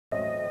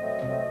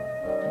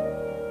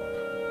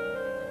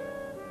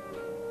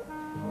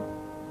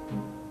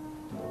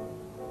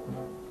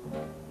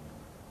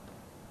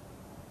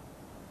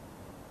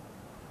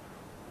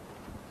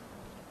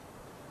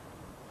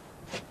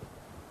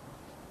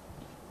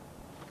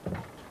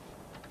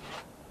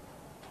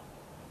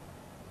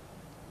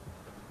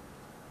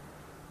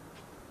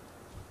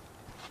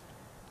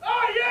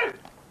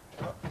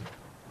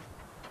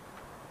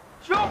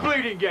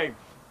bleeding game.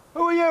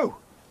 Who are you?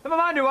 Never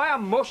mind who I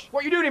am, Mush.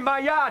 What are you doing in my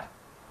yard?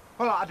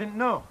 Well, I didn't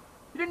know.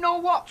 You didn't know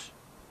what?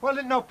 Well, I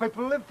didn't know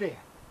people lived here.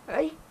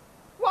 Hey?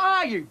 What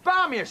are you,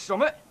 barmy or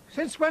something?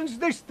 Since when's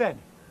this, then?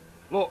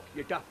 Look,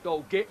 you daft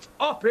old git.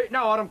 Up it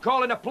now or I'm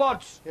calling the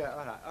plods. Yeah,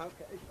 all right,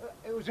 okay.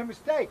 It was a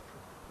mistake.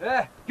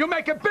 Yeah, you'll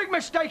make a big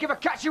mistake if I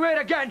catch you here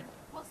again.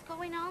 What's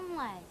going on,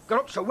 Les? Got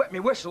up so wet me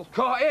whistle.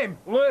 Caught him,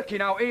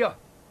 lurking out here.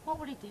 What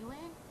were he doing?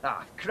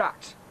 Ah,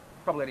 cracked.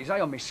 Probably had his eye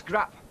on me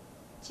scrap.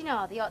 Do you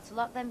know, they ought to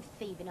lock them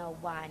thieving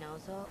old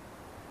winos up.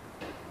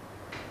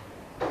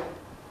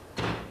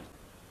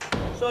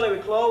 Sorry,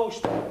 we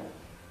closed.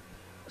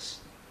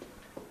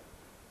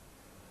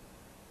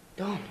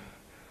 Don.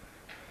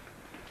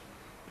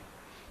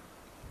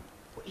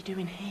 What are you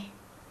doing here?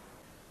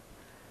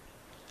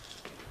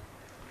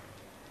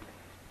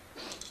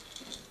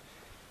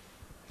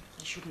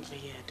 You shouldn't be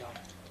here, Don.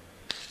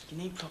 You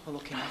need proper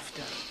looking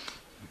after.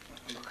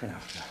 Looking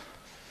after?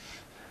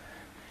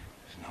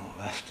 There's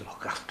no left to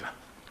look after.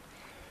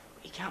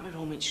 You can't be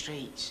roaming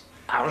streets.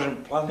 I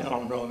wasn't planning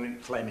on roaming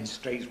flaming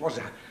streets, was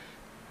I?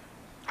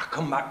 I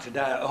come back to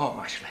die at home,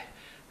 Ashley.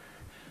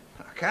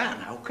 I can't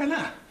now, can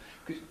I?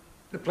 Because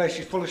the place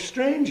is full of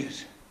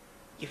strangers.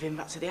 You've been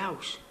back to the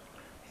house?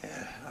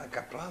 Yeah, like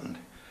I planned.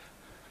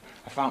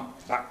 I found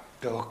the back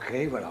door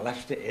key where I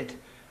left it hid.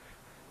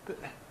 But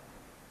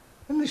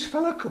then this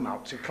fella come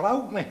out to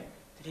clout me.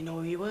 Did he know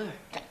who you were?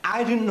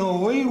 I didn't know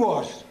who he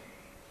was.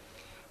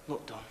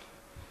 Look, Don,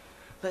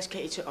 let's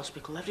get you to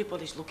hospital.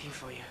 Everybody's looking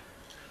for you.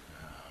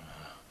 No.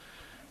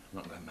 I'm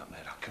not going back there.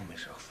 I'll kill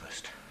myself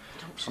first.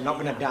 Don't say I'm not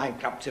going to that. die in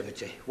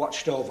captivity,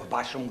 watched over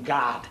by some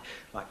guard,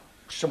 like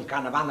some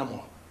kind of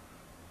animal.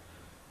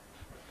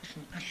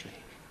 Listen, Ashley,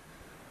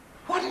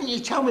 why didn't you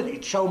tell me that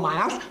he'd sold my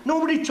house?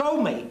 Nobody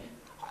told me.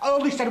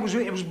 All they said was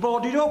it was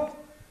boarded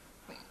up.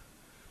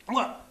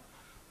 What?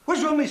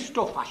 Where's all my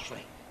stuff,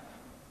 Ashley?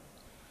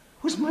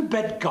 Where's my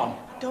bed gone?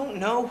 I don't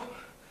know.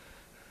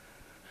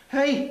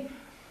 Hey?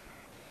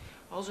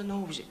 All I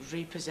know is it was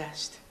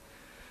repossessed.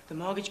 The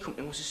mortgage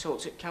company must have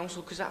sold it at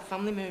council because that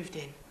family moved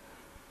in.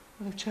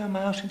 Well, they've turned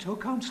my house into a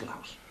council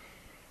house.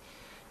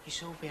 You're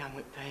so behind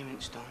with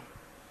payments, Don.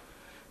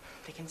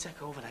 They can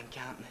take over then,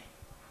 can't they?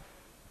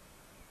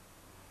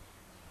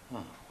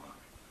 Oh, well.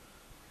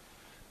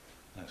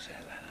 That's it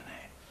then,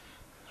 innit?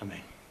 I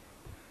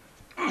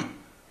mean...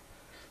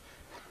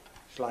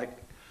 it's like...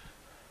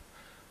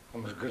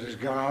 I'm as good as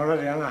gone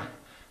already, aren't I?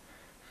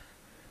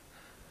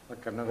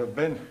 Like I've never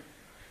been.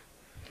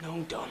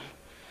 No, Don.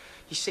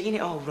 You're seeing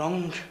it all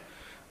wrong.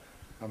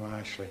 Am I,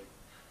 Ashley?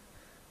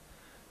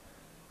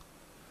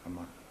 Am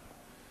I?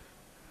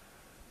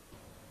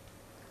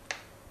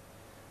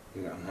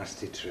 You got a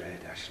nasty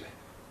trade, Ashley.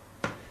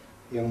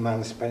 Young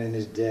man spending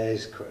his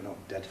days cutting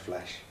up dead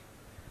flesh.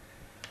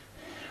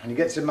 When you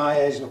get to my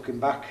age looking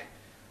back,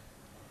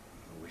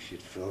 I wish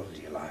you'd filled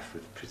your life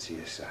with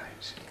prettier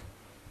sights.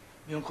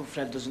 My Uncle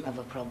Fred doesn't have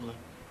a problem.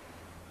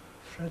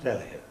 Fred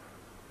Elliott?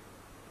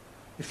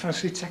 You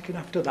fancy taking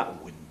after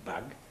that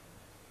windbag?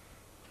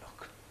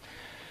 Look,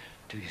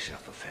 do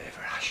yourself a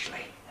favour,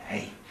 Ashley.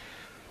 Hey,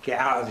 get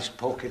out of this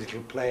poky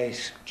little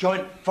place.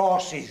 Join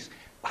forces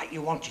like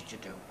you wanted to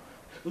do.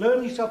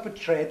 Learn yourself a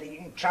trade that you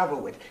can travel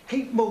with.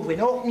 Keep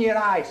moving, open your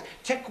eyes,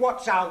 take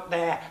what's out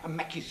there and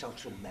make yourself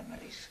some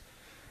memories.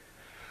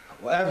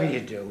 But whatever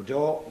you do,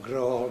 don't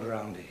grow old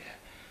around here.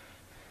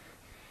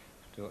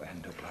 Don't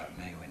end up like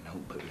me with no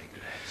but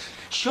regrets.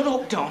 Shut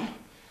up, Don.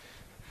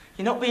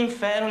 You're not being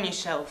fair on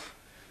yourself.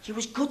 You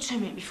was good to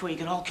me before you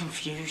got all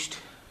confused.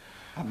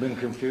 I've been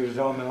confused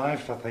all my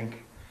life, I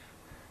think.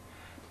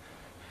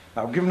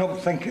 I've given up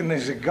thinking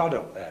there's a God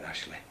up there,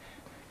 Ashley.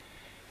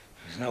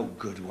 There's no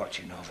good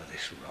watching over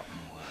this rotten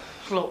world.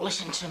 Look,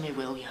 listen to me,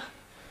 will you?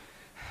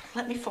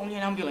 Let me phone you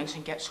an ambulance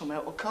and get some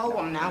help. I'll call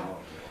one now. No.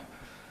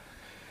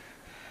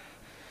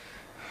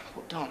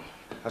 But Don...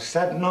 I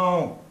said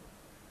no.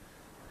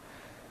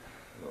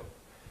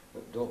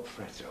 Look, don't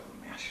fret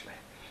over me, Ashley.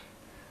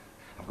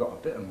 I've got a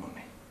bit of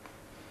money.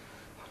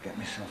 I'll get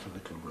myself a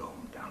little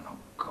room down on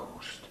the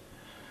coast.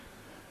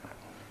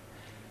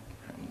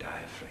 I can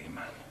die a free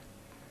man.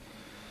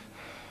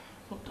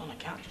 Look, Don, I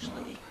can't just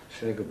let you...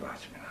 Say goodbye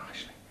to me now,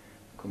 Ashley.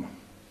 Come on.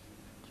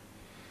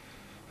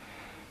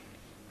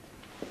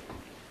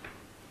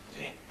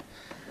 See,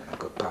 you're a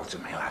good pal to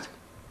me, lad.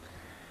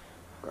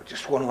 I've got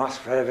just one last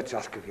favour to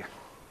ask of you.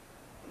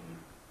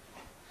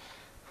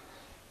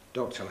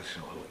 Don't tell us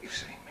all what you've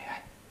seen me, eh?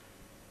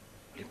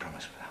 Will you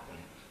promise me that, will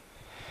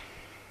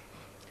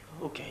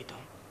you? OK,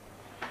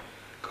 Don.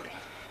 Good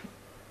lad.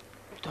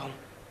 Don.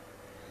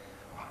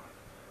 What?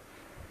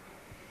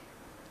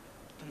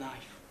 The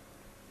knife.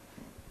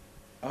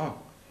 Oh,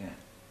 yeah.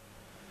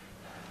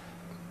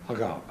 I'll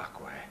go out back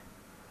way.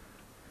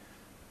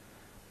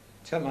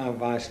 Take my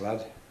advice,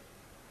 lad.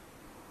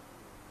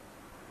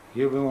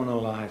 You'll be one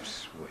of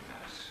life's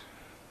winners.